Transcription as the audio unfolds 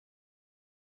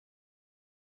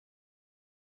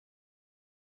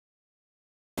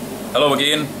Hello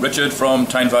again, Richard from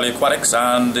Tyne Valley Aquatics,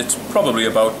 and it's probably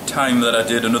about time that I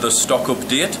did another stock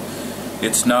update.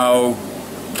 It's now,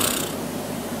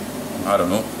 I don't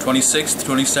know, 26th,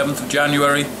 27th of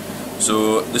January.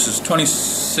 So this is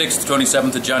 26th,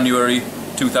 27th of January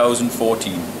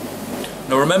 2014.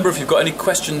 Now remember, if you've got any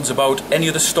questions about any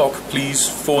of the stock, please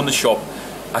phone the shop.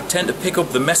 I tend to pick up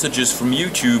the messages from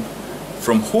YouTube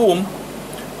from home,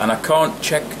 and I can't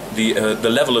check the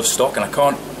level of stock, and I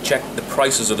can't check the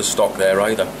prices of the stock there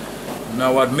either.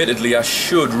 Now admittedly I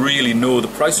should really know the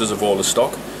prices of all the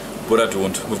stock, but I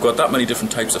don't. We've got that many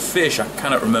different types of fish, I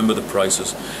cannot remember the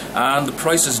prices. And the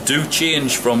prices do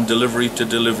change from delivery to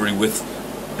delivery with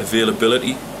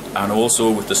availability and also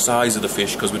with the size of the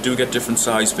fish, because we do get different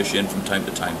size fish in from time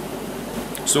to time.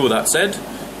 So with that said,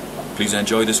 please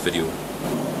enjoy this video.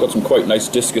 Got some quite nice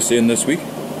discus in this week.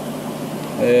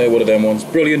 What are them ones?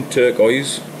 Brilliant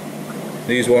turquoise.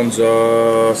 These ones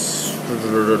are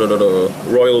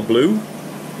royal blue.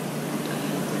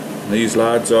 These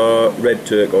lads are red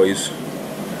turquoise.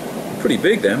 Pretty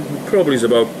big them. Probably is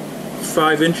about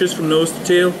 5 inches from nose to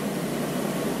tail.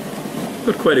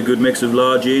 Got quite a good mix of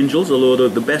large angels, although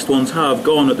the best ones have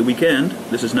gone at the weekend.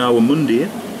 This is now a Monday.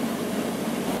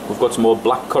 We've got some more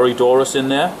black Corydorus in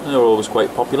there. They're always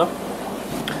quite popular.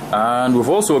 And we've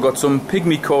also got some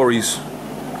pygmy cories.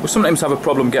 We sometimes have a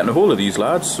problem getting a hold of these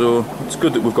lads, so it's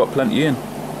good that we've got plenty in.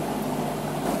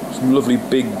 Some lovely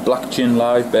big black chin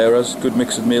live bearers, good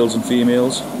mix of males and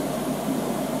females.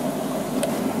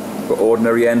 Got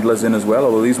ordinary endlers in as well,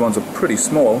 although these ones are pretty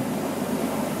small.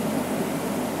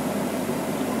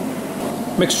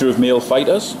 Mixture of male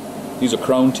fighters. These are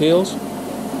crown tails.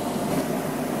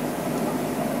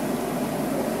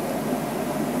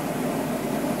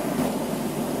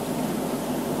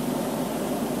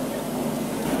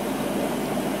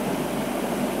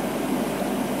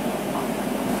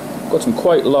 Got some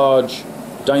quite large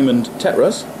diamond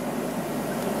tetras.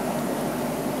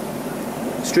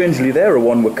 Strangely, they're a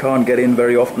one we can't get in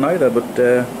very often either, but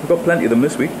we've got plenty of them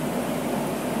this week.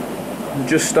 We're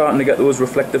just starting to get those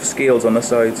reflective scales on the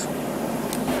sides.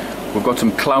 We've got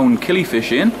some clown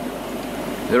killifish in.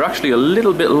 They're actually a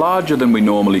little bit larger than we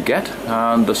normally get,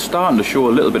 and they're starting to show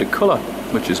a little bit of colour,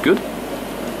 which is good.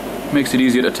 Makes it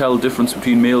easier to tell the difference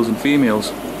between males and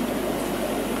females.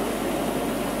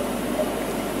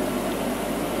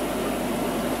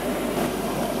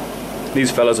 These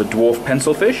fellas are dwarf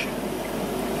pencilfish.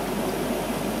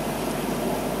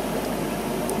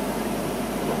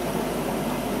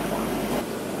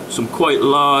 Some quite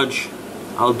large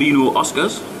albino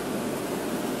Oscars.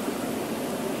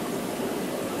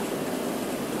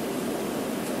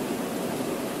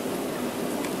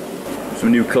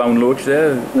 Some new clown loach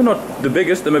there. They're not the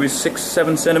biggest, they're maybe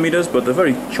 6-7 centimeters, but they're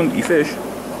very chunky fish.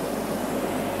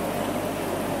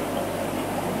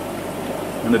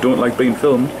 And they don't like being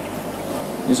filmed.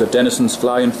 These are Denison's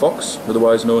flying fox,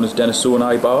 otherwise known as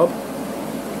Denisoni barb.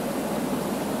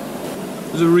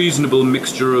 There's a reasonable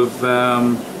mixture of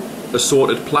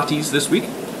assorted platies this week.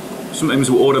 Sometimes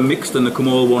we order mixed and they come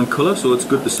all one colour, so it's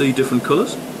good to see different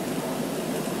colours.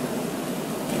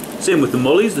 Same with the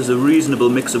mollies, there's a reasonable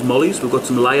mix of mollies. We've got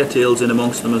some lyre tails in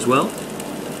amongst them as well.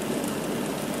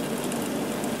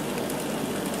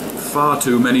 Far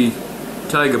too many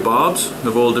tiger barbs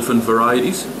of all different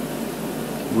varieties.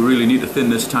 We really need to thin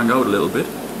this tank out a little bit.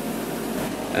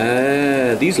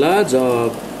 These lads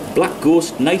are black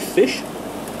ghost knife fish.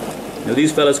 Now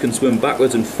these fellas can swim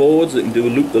backwards and forwards, they can do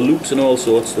loop-the-loops and all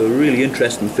sorts. They're really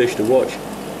interesting fish to watch.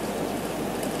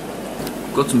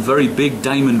 Got some very big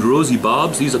diamond rosy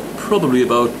barbs. These are probably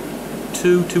about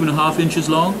 2–2.5 inches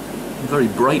long. And very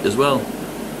bright as well.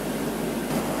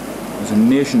 There's a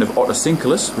nation of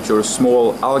Otocinclus, which are a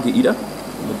small algae eater.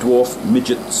 The dwarf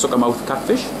midget suckermouth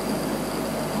catfish.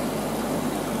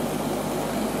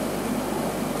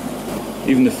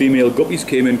 Even the female guppies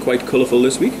came in quite colourful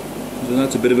this week, so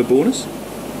that's a bit of a bonus.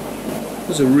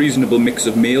 There's a reasonable mix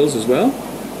of males as well.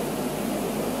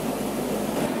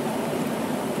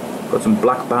 Got some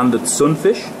black banded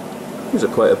sunfish. These are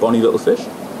quite a bonny little fish.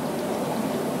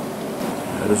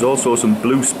 There's also some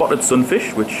blue spotted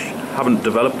sunfish, which haven't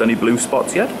developed any blue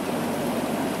spots yet.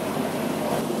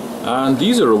 And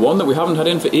these are a one that we haven't had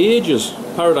in for ages,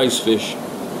 paradise fish.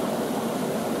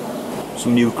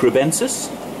 Some new cribensis.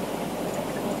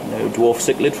 Dwarf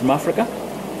cichlid from Africa.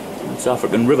 It's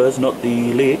African rivers, not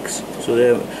the lakes, so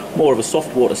they're more of a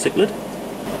soft water cichlid.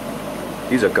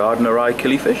 These are gardener eye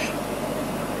killifish.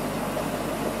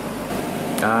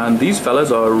 And these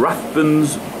fellas are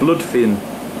Rathbun's bloodfin.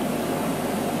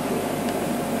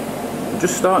 They're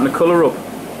just starting to colour up.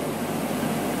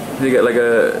 They get like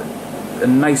a a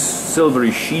nice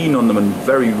silvery sheen on them and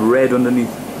very red underneath.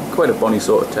 Quite a bonny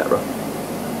sort of tetra.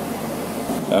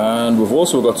 And we've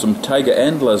also got some tiger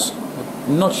endlers.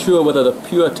 I'm not sure whether they're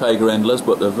pure tiger endlers,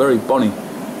 but they're very bonny.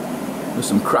 There's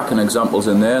some cracking examples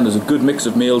in there, and there's a good mix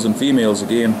of males and females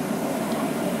again.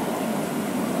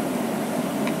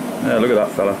 Yeah, look at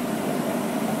that fella.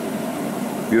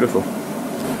 Beautiful.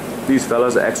 These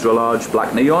fellas are extra large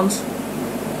black neons.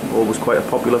 Always quite a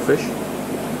popular fish.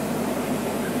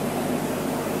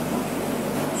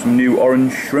 Some new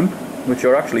orange shrimp, which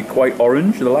are actually quite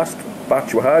orange. The last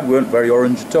batch we had weren't very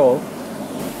orange at all.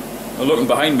 Now looking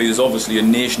behind me, there's obviously a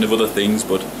nation of other things,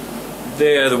 but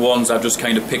they're the ones I've just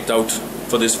kind of picked out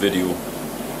for this video.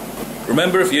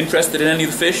 Remember, if you're interested in any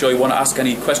of the fish or you want to ask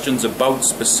any questions about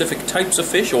specific types of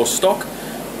fish or stock,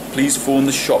 please phone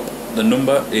the shop. The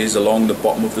number is along the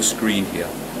bottom of the screen here.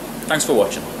 Thanks for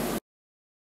watching.